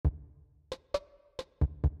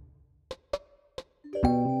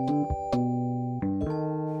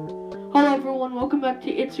everyone, welcome back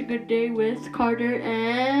to It's a Good Day with Carter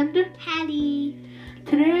and Hattie.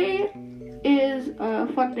 Today is a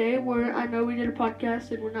fun day where I know we did a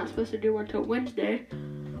podcast and we're not supposed to do one until Wednesday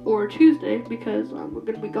or Tuesday because we're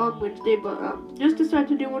going to be gone Wednesday, but just decided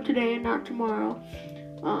to do one today and not tomorrow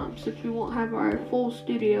since we won't have our full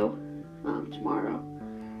studio tomorrow.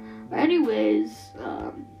 Anyways,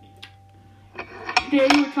 today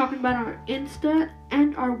we're talking about our Insta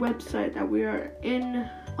and our website that we are in,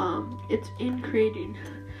 it's in creating.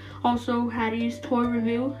 Also, Hattie's toy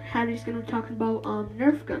review. Hattie's going to be talking about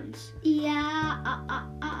Nerf guns. Yeah,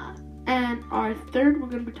 And our third, we're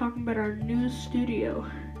going to be talking about our new studio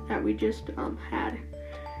that we just had.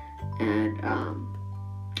 And,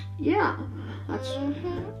 yeah, that's...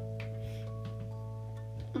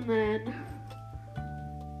 And then...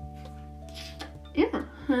 Yeah,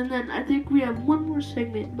 and then I think we have one more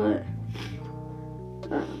segment, but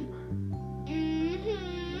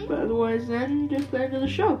otherwise then just the end of the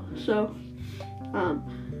show. So,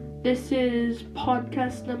 this is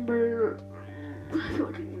podcast number, I feel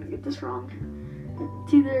like I'm gonna get this wrong.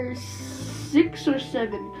 It's either 6 or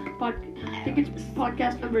 7. I think it's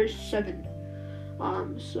podcast number 7.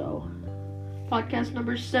 So, podcast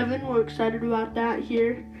number 7, we're excited about that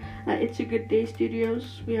here at It's a Good Day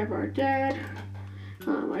Studios. We have our dad,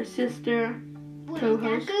 my sister,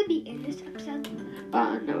 co-host. Is that going to be in this episode?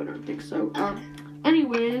 No, I don't think so.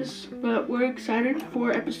 Anyways, but we're excited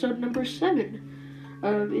for episode number 7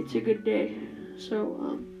 of It's a Good Day.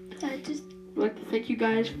 So, I'd like to thank you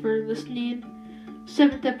guys for listening.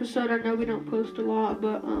 7th episode, I know we don't post a lot,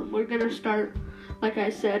 but we're gonna start, like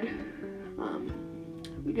I said,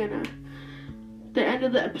 the end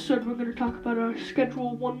of the episode, we're gonna talk about our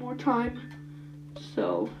schedule one more time.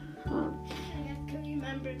 So,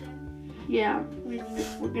 yeah,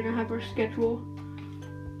 we're gonna have our schedule.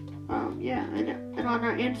 Yeah, and on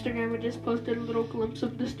our Instagram, we just posted a little glimpse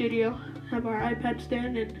of the studio. Have our iPad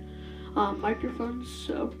stand and microphones.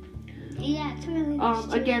 So yeah, it's really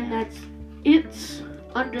nice. Again, that's it's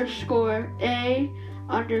 _a_good _day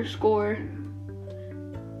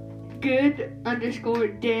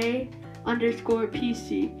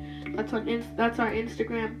 _PC. That's our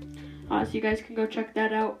Instagram. So you guys can go check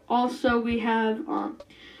that out. Also, we have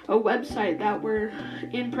a website that we're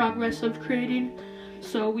in progress of creating.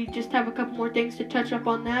 So we just have a couple more things to touch up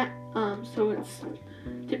on that. So it's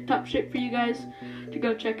tip-top shape for you guys to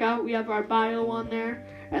go check out. We have our bio on there,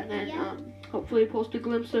 and then hopefully post a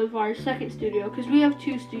glimpse of our second studio because we have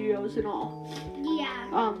 2 studios in all.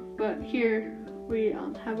 Yeah. But here we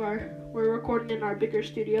we're recording in our bigger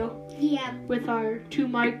studio. Yeah. With our 2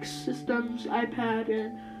 mic systems, iPad,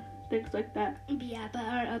 and things like that. Yeah, but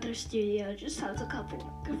our other studio just has a couple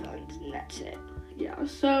microphones and that's it. Yeah.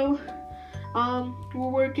 So. We're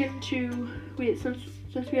working to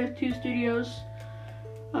since we have 2 studios,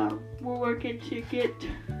 we're working to get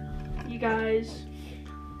you guys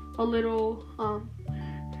a little,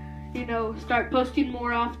 start posting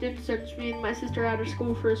more often since me and my sister are out of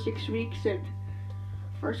school for 6 weeks and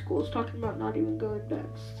our school is talking about not even going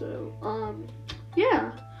back. So,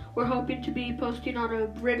 yeah, we're hoping to be posting on a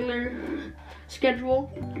regular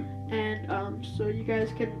schedule and, so you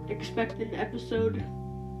guys can expect an episode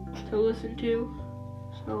to listen to.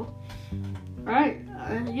 So, alright,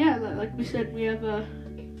 yeah, like we said, we have a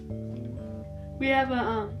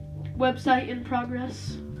website in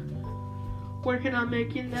progress. Working on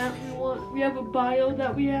making that. We have a bio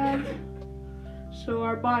that we have. So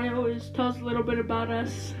our bio tells a little bit about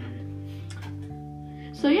us.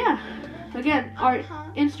 So yeah, again, our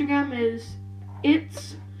Instagram is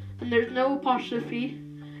it's, and there's no apostrophe.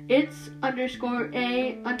 It's _a_good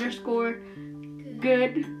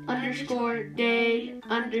 _day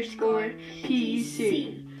 _PC.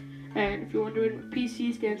 And if you're wondering what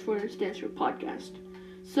PC stands for, it stands for podcast.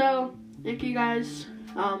 So, thank you guys.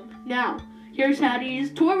 Now, here's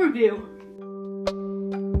Hattie's tour review.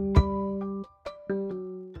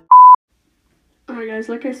 Alright guys,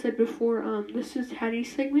 like I said before, this is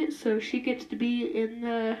Hattie's segment, so she gets to be in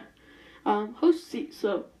the host seat.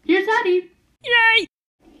 So, here's Hattie! Yay!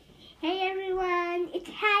 Hey everyone, it's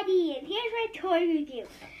Hattie, and here's my toy review.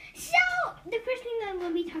 So, the first thing I'm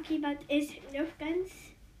going to be talking about is Nerf guns.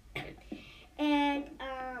 And,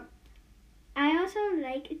 I also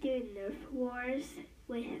like doing Nerf wars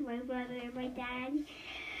with my brother and my dad.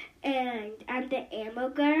 And I'm the ammo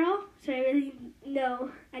girl, so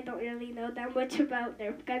I don't really know that much about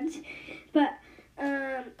Nerf guns. But,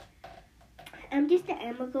 I'm just the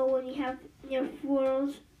ammo girl when we have Nerf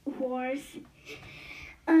wars.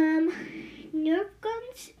 Nerf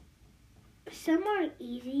guns, some are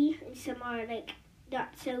easy and some are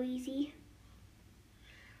not so easy.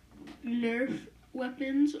 Nerf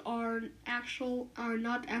weapons are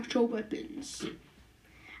not actual weapons.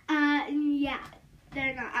 Yeah,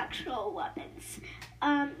 they're not actual weapons.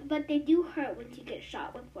 But they do hurt when you get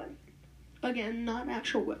shot with one. Again, not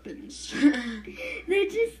actual weapons. They're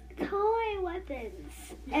just toy weapons.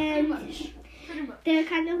 And Pretty much. they're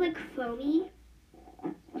kind of like foamy.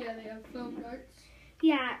 Yeah, they have foam darts.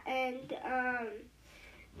 Yeah, and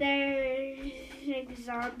there's like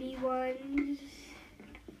zombie ones.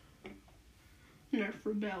 Nerf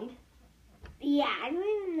Rebel. Yeah, I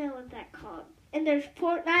don't even know what that's called. And there's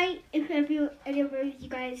Fortnite. If any of you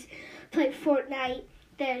guys play Fortnite,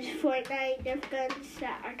 there's Fortnite Nerf guns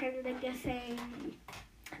that are kind of like the same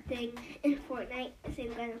thing in Fortnite, the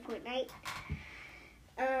same gun in Fortnite.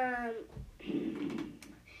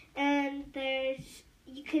 And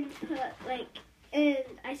you can put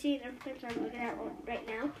and I see Nerf guns I'm looking at one right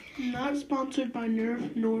now. Not sponsored by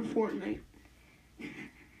Nerf nor Fortnite.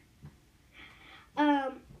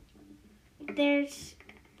 There's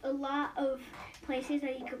a lot of places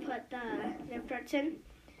that you can put the Nerf darts in.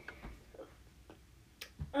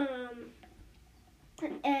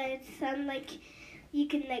 And some you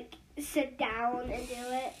can sit down and do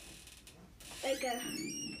it,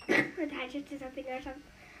 attach it to something or something.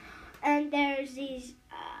 And there's these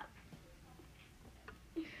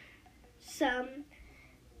some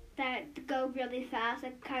that go really fast,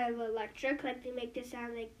 kind of electric, they make the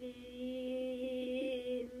sound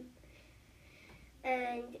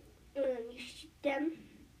and you shoot them.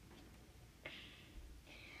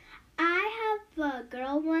 I have a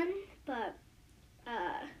girl one, but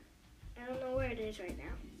I don't know where it is right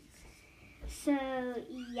now. So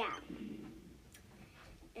yeah.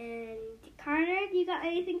 And Carter, you got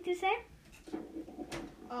anything to say?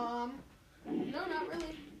 No, not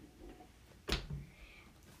really.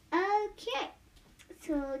 Okay.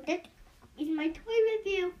 So that is my toy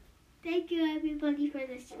review. Thank you everybody for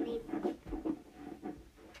listening.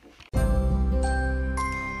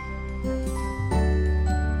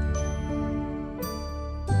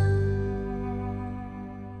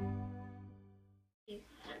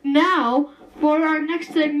 Now, for our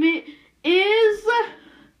next segment is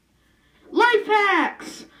life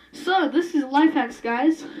hacks. So, this is life hacks,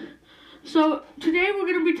 guys. So, today we're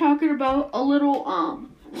going to be talking about a little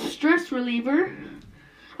stress reliever.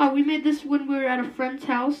 We made this when we were at a friend's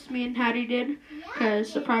house. Me and Hattie did,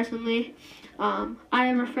 because surprisingly, I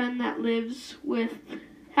have a friend that lives with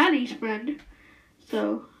Hattie's friend.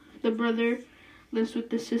 So, the brother lives with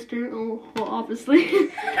the sister, well, obviously,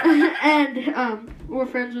 and we're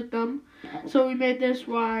friends with them. So we made this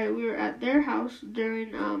while we were at their house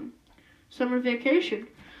during summer vacation.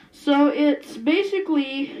 So it's pretty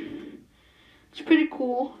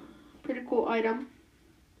cool item.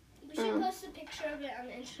 We should post a picture of it on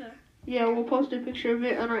Insta. Yeah, we'll post a picture of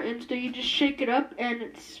it on our Insta. You just shake it up, and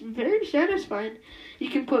it's very satisfying. You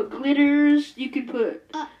can put glitters. You can put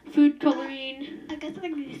food coloring. I guess what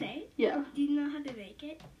I'm gonna say. Yeah. Do you know how to make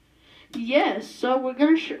it? Yes. So we're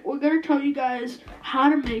gonna tell you guys how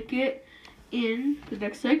to make it in the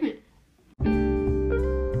next segment.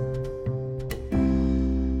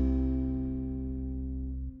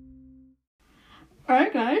 All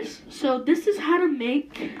right, guys. So this is how to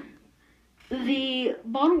make the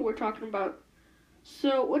bottle we're talking about.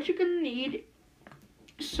 So what you're gonna need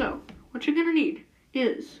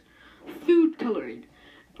is food coloring,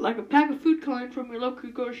 like a pack of food coloring from your local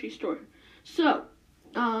grocery store. So,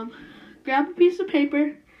 grab a piece of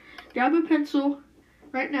paper, grab a pencil.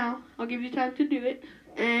 Right now, I'll give you time to do it,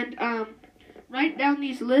 and write down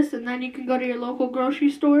these lists, and then you can go to your local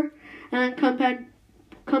grocery store, and then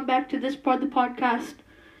come back to this part of the podcast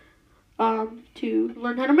to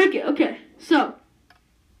learn how to make it. Okay, so,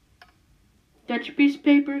 got your piece of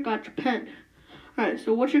paper, got your pen. Alright,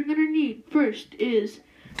 so what you're going to need first is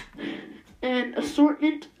an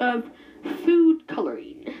assortment of food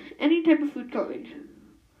coloring. Any type of food coloring.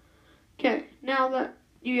 Okay, now that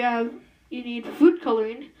you need food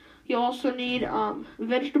coloring, you also need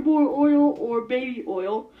vegetable oil or baby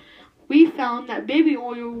oil. We found that baby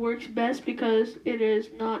oil works best because it is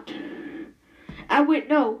not...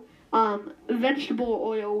 vegetable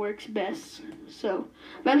oil works best. So,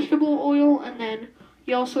 vegetable oil, and then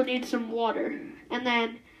you also need some water. And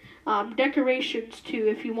then decorations too,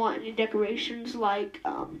 if you want any decorations like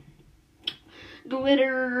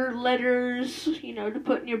glitter, letters, to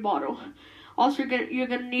put in your bottle. Also, you're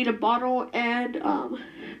gonna need a bottle and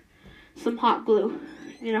some hot glue.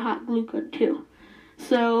 You need a hot glue gun too.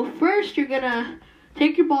 So first, you're gonna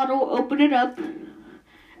take your bottle, open it up,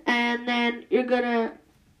 and then you're gonna,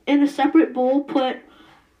 in a separate bowl, put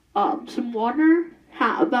some water,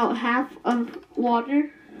 about half of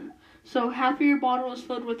water, So half of your bottle is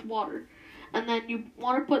filled with water. And then you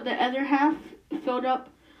want to put the other half filled up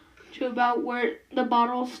to about where the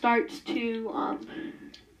bottle starts to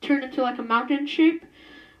turn into like a mountain shape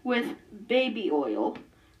with baby oil.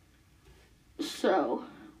 So,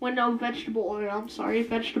 vegetable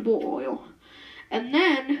oil. And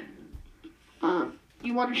then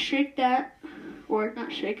you want to shake that, or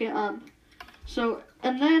not shake it, and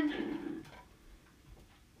then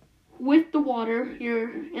with the water, you're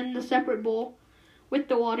in the separate bowl. With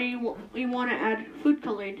the water, you want to add food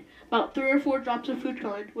coloring, about 3 or 4 drops of food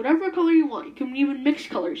coloring, whatever color you want. You can even mix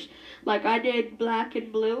colors, like I did black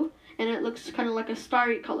and blue, and it looks kind of like a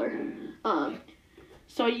starry color.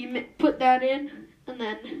 So you put that in, and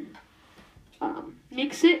then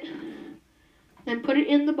mix it, then put it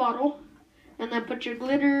in the bottle, and then put your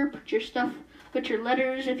glitter, put your stuff, put your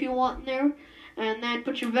letters if you want in there, and then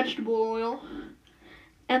put your vegetable oil,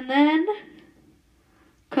 and then,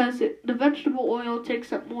 because the vegetable oil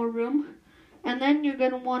takes up more room, and then you're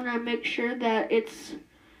going to want to make sure that it's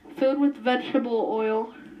filled with vegetable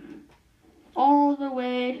oil all the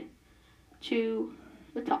way to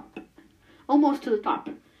the top, almost to the top.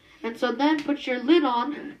 And so then put your lid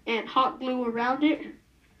on and hot glue around it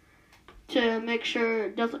to make sure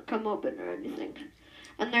it doesn't come open or anything.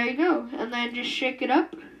 And there you go. And then just shake it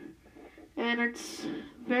up. And it's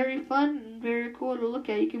very fun and very cool to look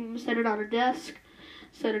at. You can set it on a desk,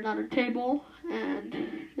 set it on a table,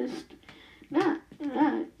 and just now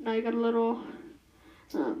you got a little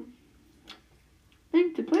thing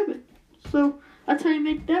to play with. So that's how you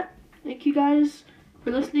make that. Thank you guys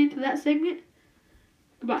for listening to that segment.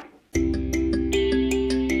 Goodbye.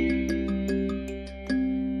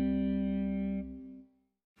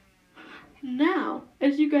 Now,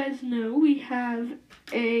 as you guys know, we have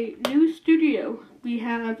a new studio. We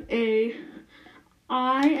have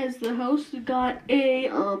I, as the host, got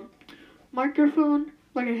a microphone,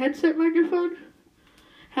 like a headset microphone.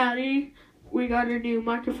 Hattie, we got a new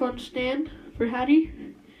microphone stand for Hattie.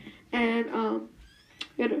 And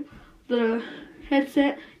the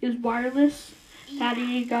headset is wireless.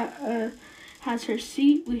 Hattie has her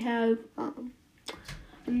seat. We have a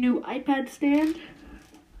new iPad stand.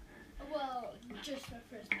 Well, just the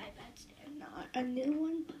first iPad stand, not a new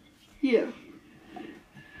one. Yeah.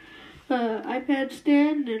 iPad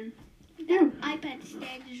stand and yeah. iPad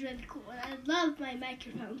stand is really cool. And I love my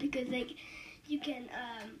microphone because you can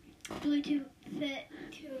Bluetooth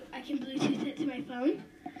it to my phone,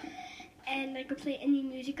 and I can play any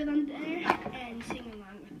music on there and sing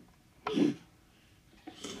along with it.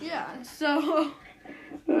 Yeah, so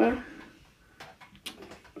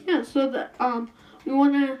we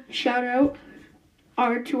want to shout out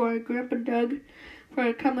to our Grandpa Doug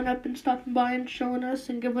for coming up and stopping by and showing us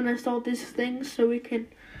and giving us all these things so we can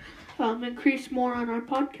increase more on our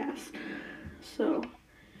podcast. So,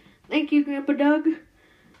 thank you, Grandpa Doug.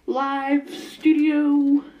 Live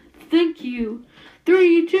studio, thank you.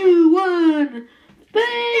 3, 2, 1.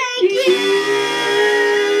 Thank you.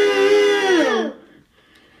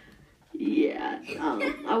 Yeah,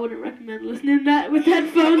 I wouldn't recommend listening to that with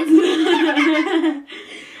headphones.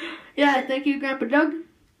 Yeah, thank you, Grandpa Doug.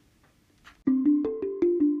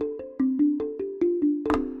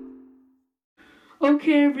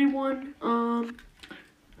 Okay, everyone.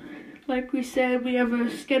 Like we said, we have a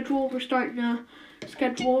schedule. We're starting a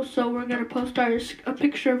schedule, so we're gonna post a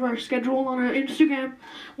picture of our schedule on our Instagram.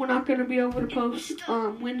 We're not gonna be able to post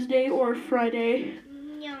Wednesday or Friday.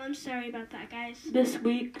 Yeah, I'm sorry about that, guys. This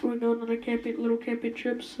week we're going on a little camping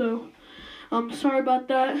trip, so I'm sorry about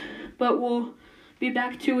that. But we'll be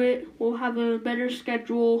back to it. We'll have a better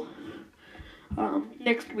schedule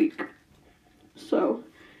next week. So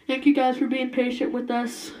thank you guys for being patient with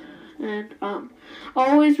us, and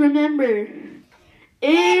always remember,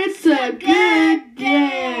 it's a good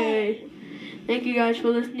day. Thank you guys for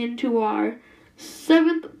listening to our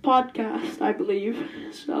 7th podcast, I believe.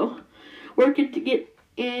 So, working to get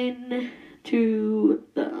into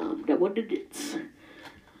the double digits.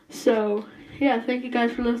 So, yeah, thank you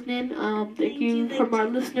guys for listening. Thank you from our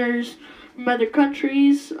listeners from other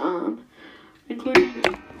countries, including,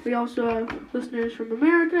 we also have listeners from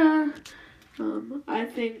America, I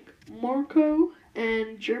think Morocco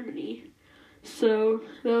and Germany. So,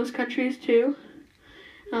 those countries too.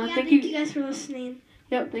 Thank you guys for listening.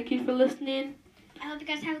 Yep, thank you for listening. I hope you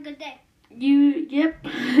guys have a good day. Yep.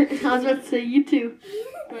 I was about to say you too.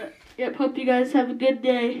 But, yep, hope you guys have a good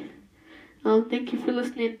day. Thank you for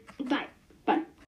listening. Bye.